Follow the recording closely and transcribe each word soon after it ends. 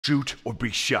Shoot or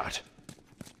be shot.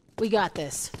 We got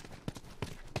this.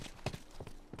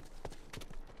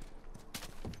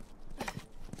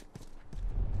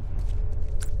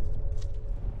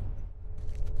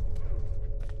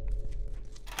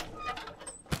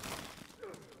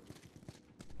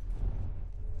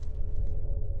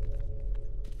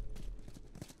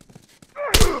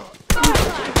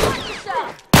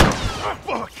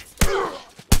 Fuck!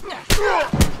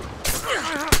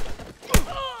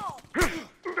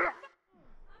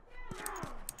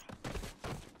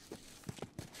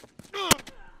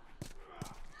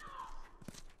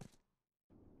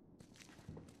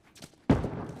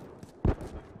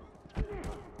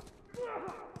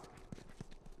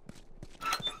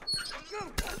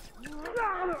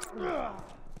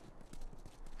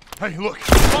 Hey, look!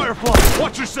 Firefly!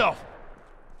 Watch yourself!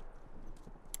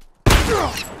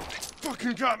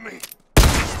 Fucking got me!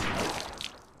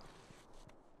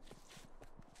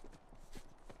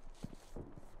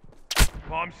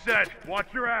 Bomb set!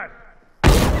 Watch your ass!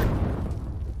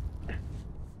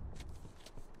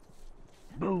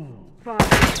 Boom. Fire.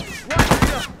 Watch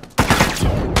yourself.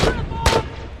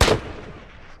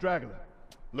 Straggler,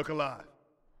 look alive.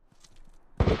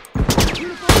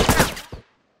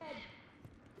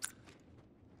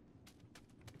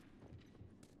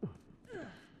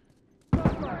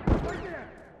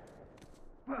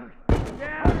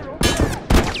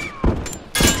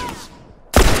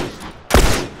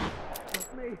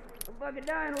 I'm fucking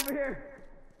dying over here.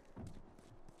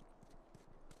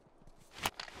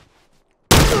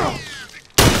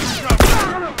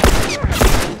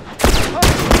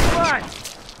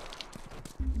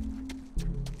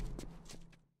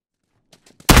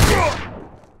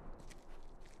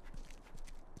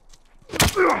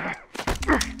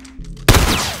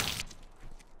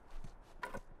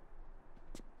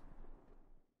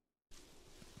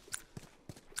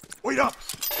 Wait up!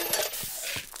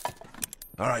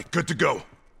 All right, good to go.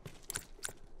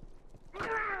 Try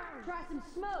some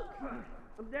smoke.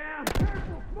 I'm down.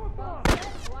 Careful, smoke bomb.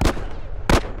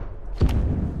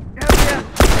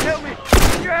 Help me!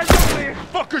 Get your ass over here!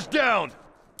 Fuckers down!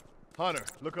 Hunter,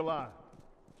 look alive.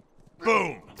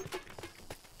 Boom!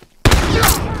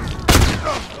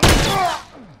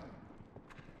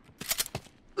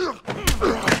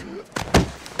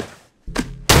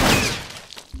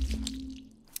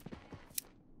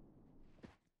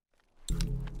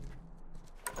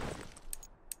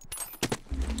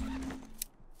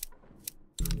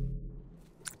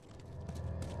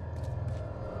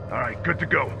 All right, good to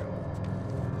go.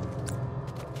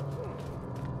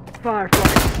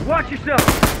 Firefly, watch yourself!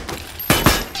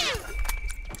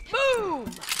 Boom!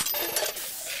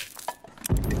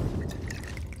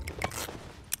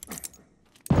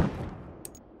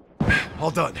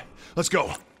 All done. Let's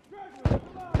go.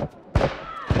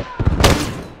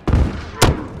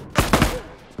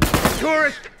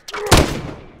 Tourist!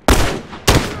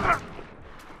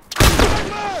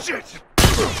 Shit!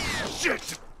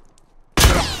 Shit!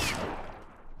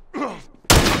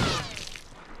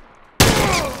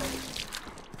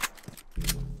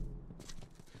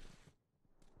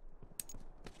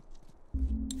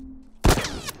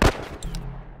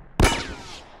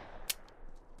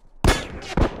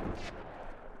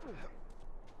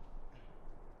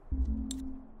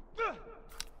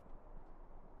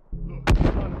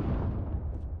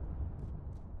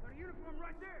 Got a uniform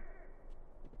right there!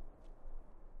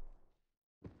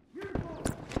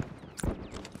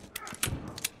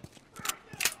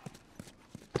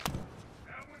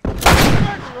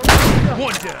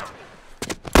 One down.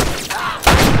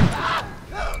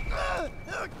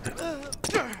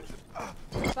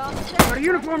 Got a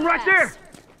uniform right there!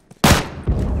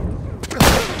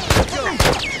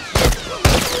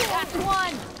 That's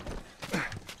one.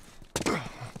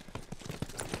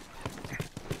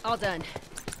 All done.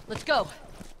 Let's go.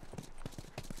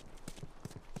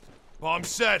 Bomb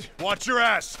set. Watch your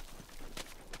ass.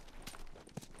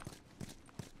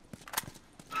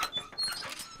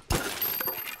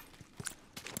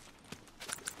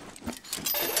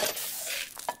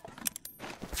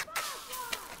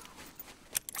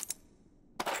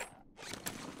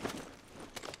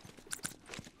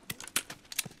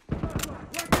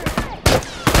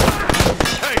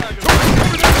 Hey,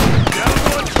 over there. Down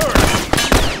one turret.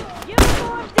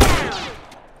 Uniform down.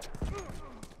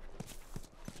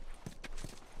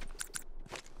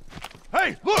 Hey,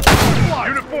 look!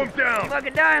 Uniform down!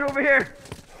 Fucking dying over here!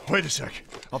 Wait a sec.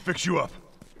 I'll fix you up.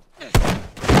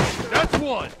 That's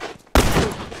one!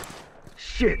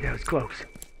 Shit, that was close.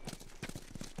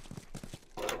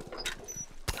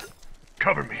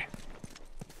 Cover me.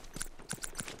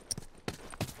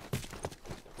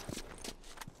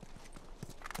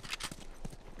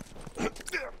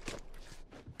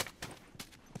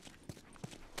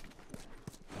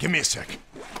 give me a sec.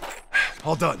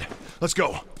 All done. Let's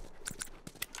go.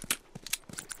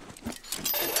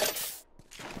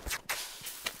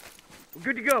 We're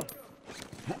good to go.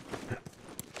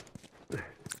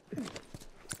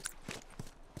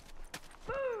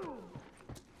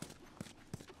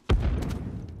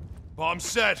 Bomb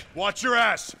set. Watch your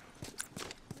ass.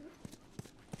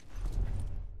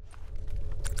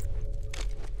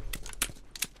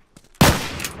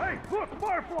 Hey, look,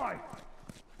 Firefly!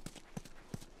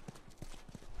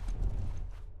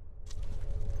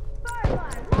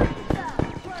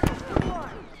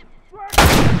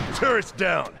 Turret's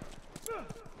down.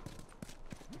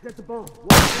 Get the bomb.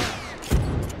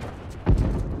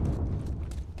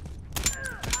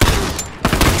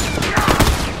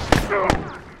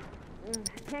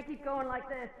 Can't keep going like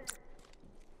this.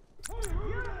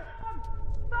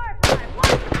 Firefly,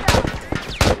 watch yourself!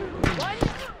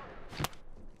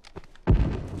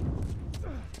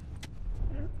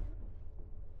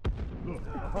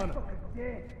 One.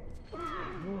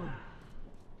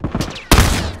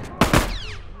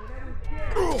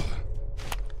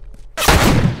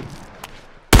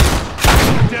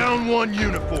 Down one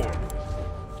uniform.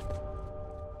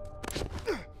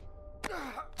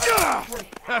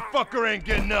 That fucker ain't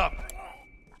getting up.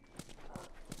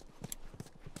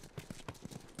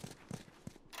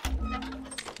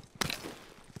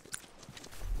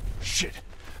 Shit.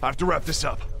 I have to wrap this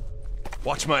up.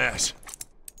 Watch my ass.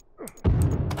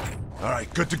 All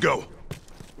right, good to go.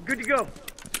 We're good to go.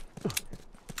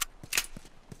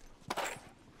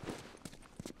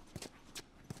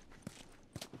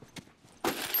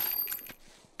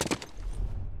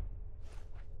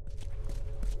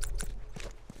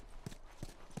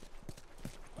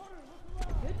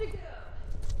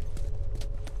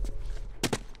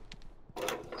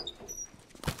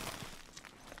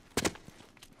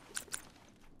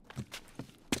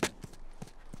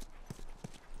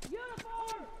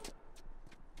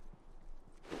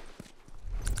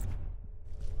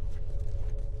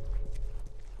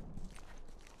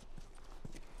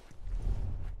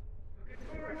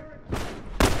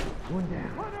 One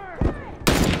down.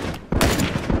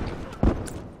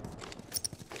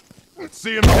 Let's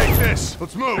see him take this.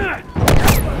 Let's move.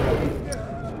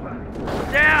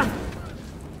 Down!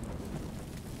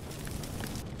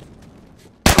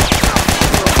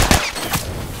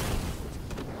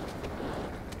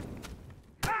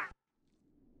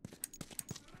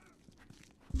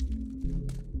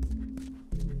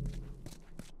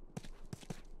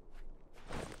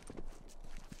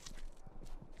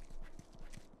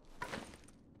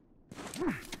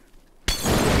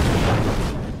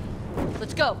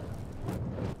 Let's go.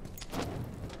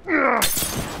 Bomb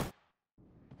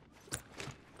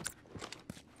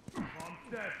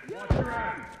set. Watch your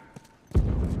ass.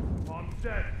 Bomb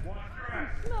set. Watch your ass.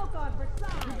 Smoke on for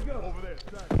size. Go over there.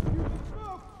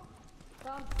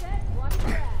 Bomb set, watch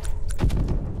your ass.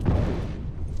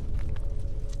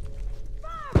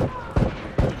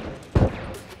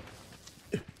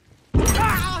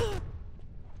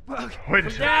 Wait a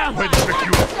second. Wait to pick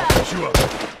you up. Pick you up.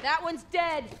 That one's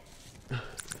dead.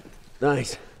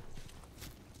 Nice.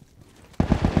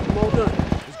 I'm all done.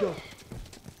 Let's go.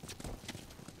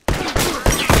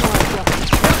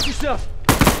 Watch yourself.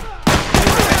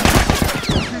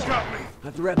 He's got me. I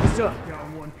have to wrap this up.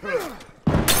 Down one turret.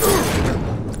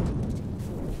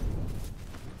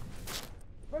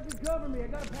 Fucking cover me. I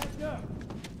gotta patch up.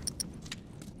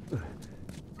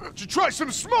 Should try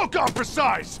some smoke on for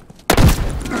size.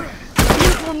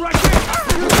 One right there.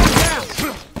 Down.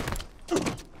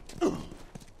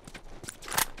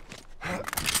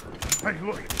 Hey,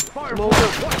 look. Fire. I'm all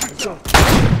done. Let's go.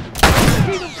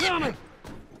 Keep them coming.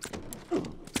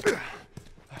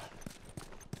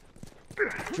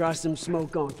 Try some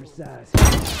smoke on for size.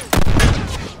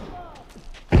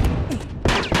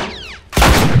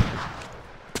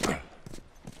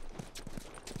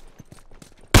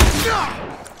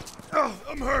 Oh,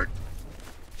 I'm hurt.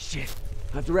 Shit.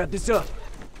 I have to wrap this up.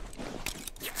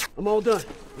 I'm all done.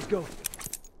 Let's go.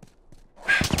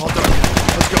 All done.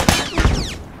 Let's go.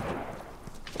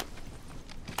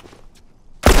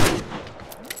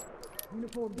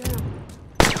 Uniform down.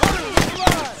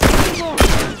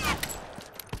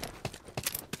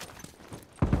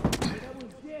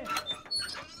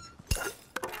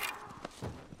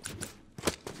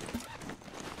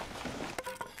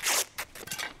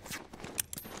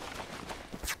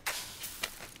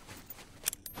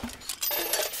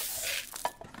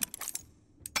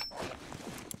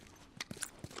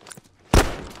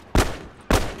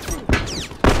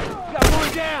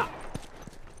 Down!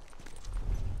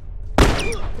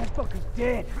 That fucker's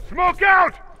dead. Smoke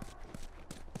out!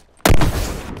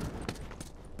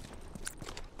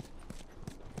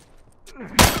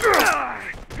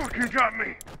 Fucking got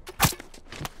me!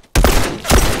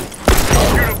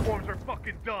 Uniforms are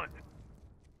fucking done.